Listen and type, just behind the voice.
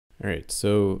All right,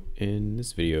 so in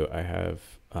this video, I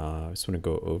just want to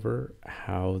go over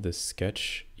how the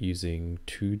sketch using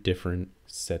two different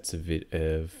sets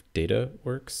of data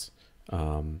works.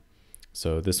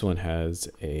 So this one has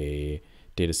a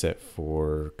data set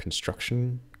for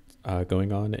construction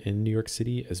going on in New York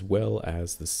City, as well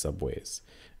as the subways.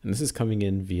 And this is coming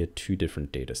in via two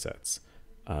different data sets.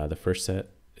 The first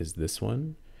set is this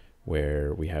one,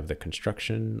 where we have the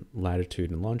construction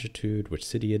latitude and longitude, which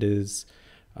city it is,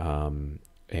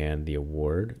 and the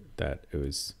award that it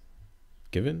was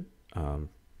given,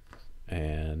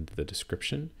 and the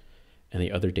description. And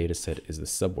the other data set is the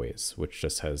subways, which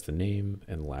just has the name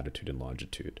and latitude and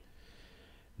longitude.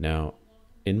 Now,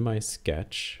 in my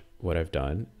sketch, what I've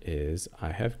done is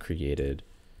I have created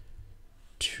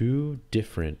two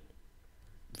different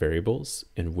variables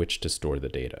in which to store the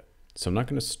data. So I'm not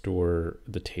going to store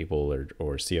the table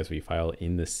or CSV file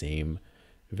in the same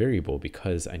variable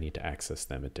because I need to access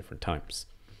them at different times.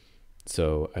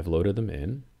 So I've loaded them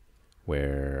in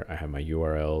where I have my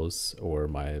URLs or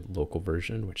my local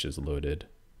version, which is loaded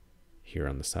here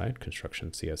on the side,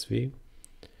 construction CSV.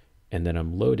 And then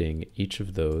I'm loading each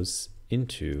of those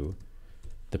into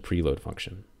the preload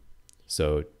function.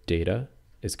 So data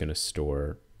is going to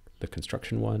store the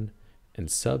construction one,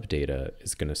 and sub data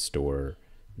is going to store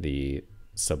the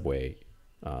subway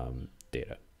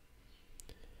data.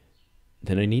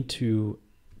 Then I need to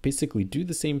basically do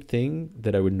the same thing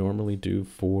that I would normally do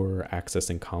for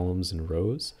accessing columns and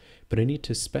rows, but I need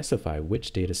to specify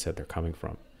which data set they're coming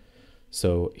from.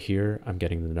 So here I'm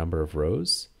getting the number of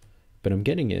rows, but I'm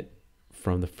getting it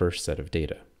from the first set of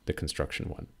data, the construction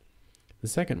one. The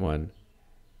second one,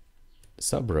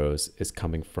 sub rows, is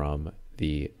coming from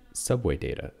the subway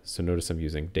data. So notice I'm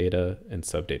using data and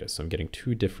sub data. So I'm getting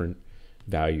two different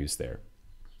values there.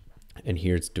 And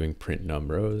here it's doing print num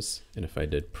rows. And if I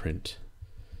did print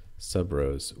sub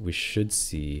rows, we should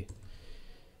see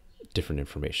different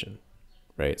information,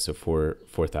 right? So for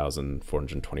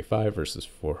 4,425 versus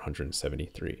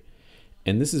 473.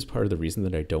 And this is part of the reason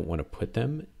that I don't want to put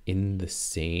them in the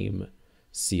same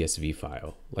CSV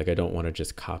file. Like I don't want to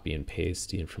just copy and paste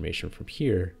the information from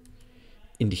here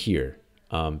into here,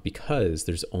 because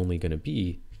there's only going to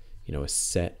be, a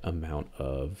set amount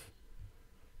of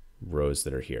rows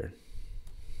that are here.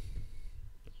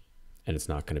 And it's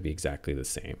not going to be exactly the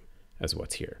same as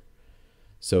what's here.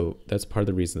 So that's part of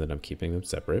the reason that I'm keeping them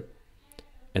separate.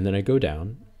 And then I go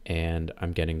down and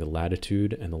I'm getting the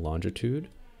latitude and the longitude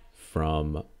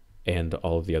from, and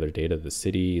all of the other data, the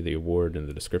city, the award, and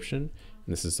the description.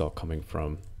 And this is all coming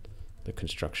from the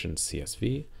construction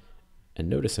CSV. And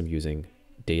notice I'm using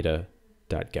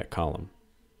data.getColumn.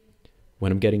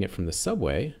 When I'm getting it from the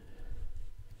subway,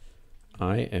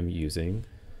 I am using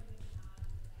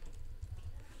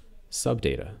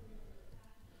subdata.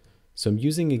 So I'm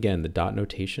using, again, the dot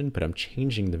notation, but I'm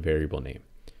changing the variable name.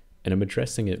 And I'm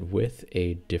addressing it with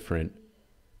a different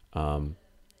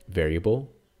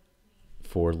variable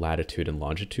for latitude and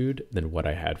longitude than what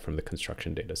I had from the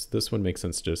construction data. So this one makes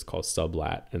sense to just call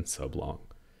sublat and sublong.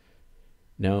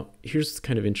 Now, here's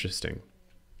kind of interesting.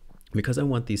 Because I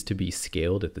want these to be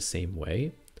scaled at the same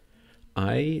way,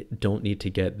 I don't need to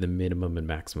get the minimum and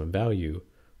maximum value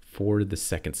for the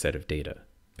second set of data,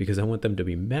 because I want them to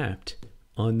be mapped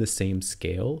on the same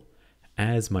scale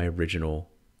as my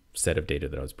original set of data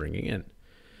that I was bringing in.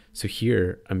 So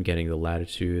here I'm getting the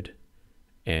latitude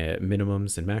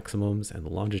minimums and maximums and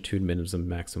the longitude minimums and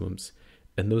maximums,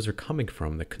 and those are coming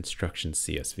from the construction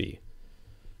CSV.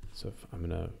 So if I'm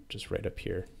gonna just write up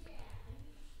here.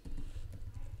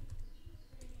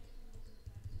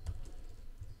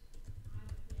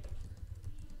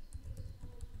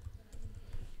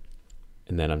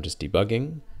 And then I'm just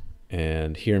debugging.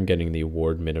 And here I'm getting the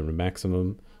award minimum and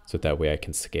maximum, so that way I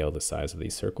can scale the size of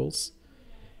these circles.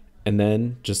 And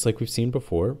then, just like we've seen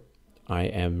before, I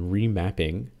am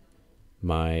remapping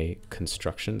my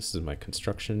construction. This is my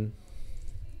construction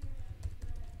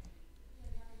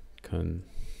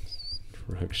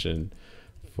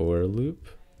for loop.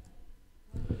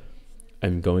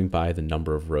 I'm going by the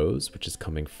number of rows, which is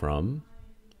coming from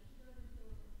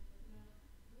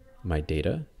my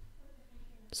data.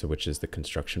 So which is the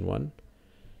construction one.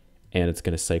 And it's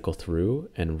going to cycle through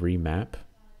and remap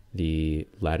the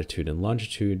latitude and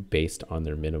longitude based on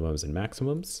their minimums and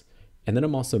maximums. And then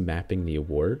I'm also mapping the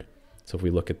award. So if we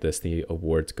look at this, the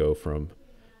awards go from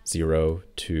 0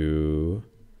 to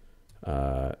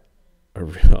a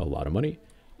lot of money.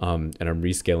 And I'm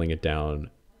rescaling it down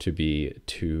to be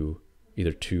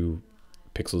either 2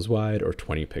 pixels wide or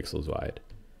 20 pixels wide.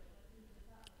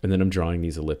 And then I'm drawing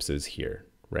these ellipses here,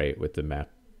 right, with the map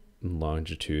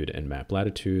longitude and map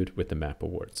latitude with the map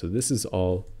award. So this is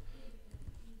all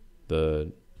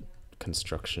the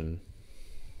construction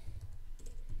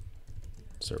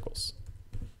circles.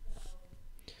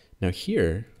 Now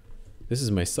here, this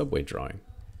is my subway drawing.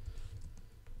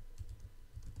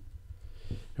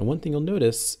 And one thing you'll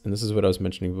notice, and this is what I was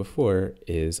mentioning before,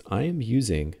 is I am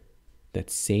using that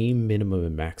same minimum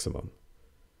and maximum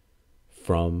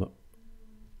from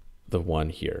the one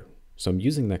here. So I'm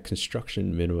using that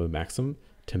construction minimum and maximum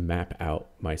to map out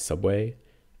my subway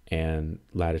and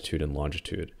latitude and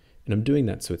longitude. And I'm doing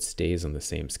that so it stays on the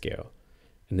same scale.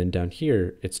 And then down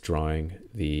here, it's drawing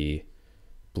the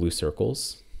blue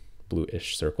circles,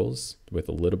 bluish circles with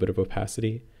a little bit of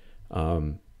opacity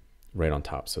right on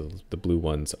top. So the blue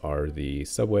ones are the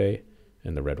subway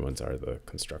and the red ones are the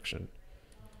construction.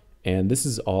 And this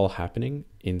is all happening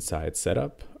inside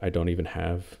setup. I don't even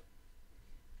have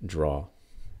draw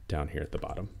down here at the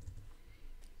bottom.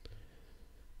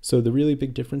 So the really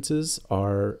big differences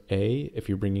are if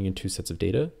you're bringing in two sets of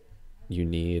data, you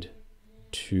need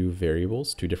two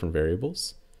different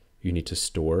variables. You need to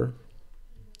store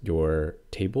your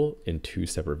table in two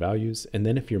separate values. And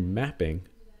then if you're mapping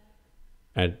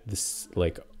at this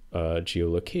like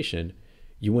geolocation,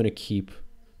 you want to keep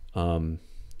them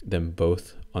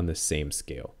both on the same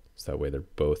scale. So that way they're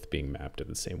both being mapped in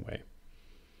the same way.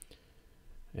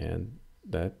 And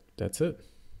that's it.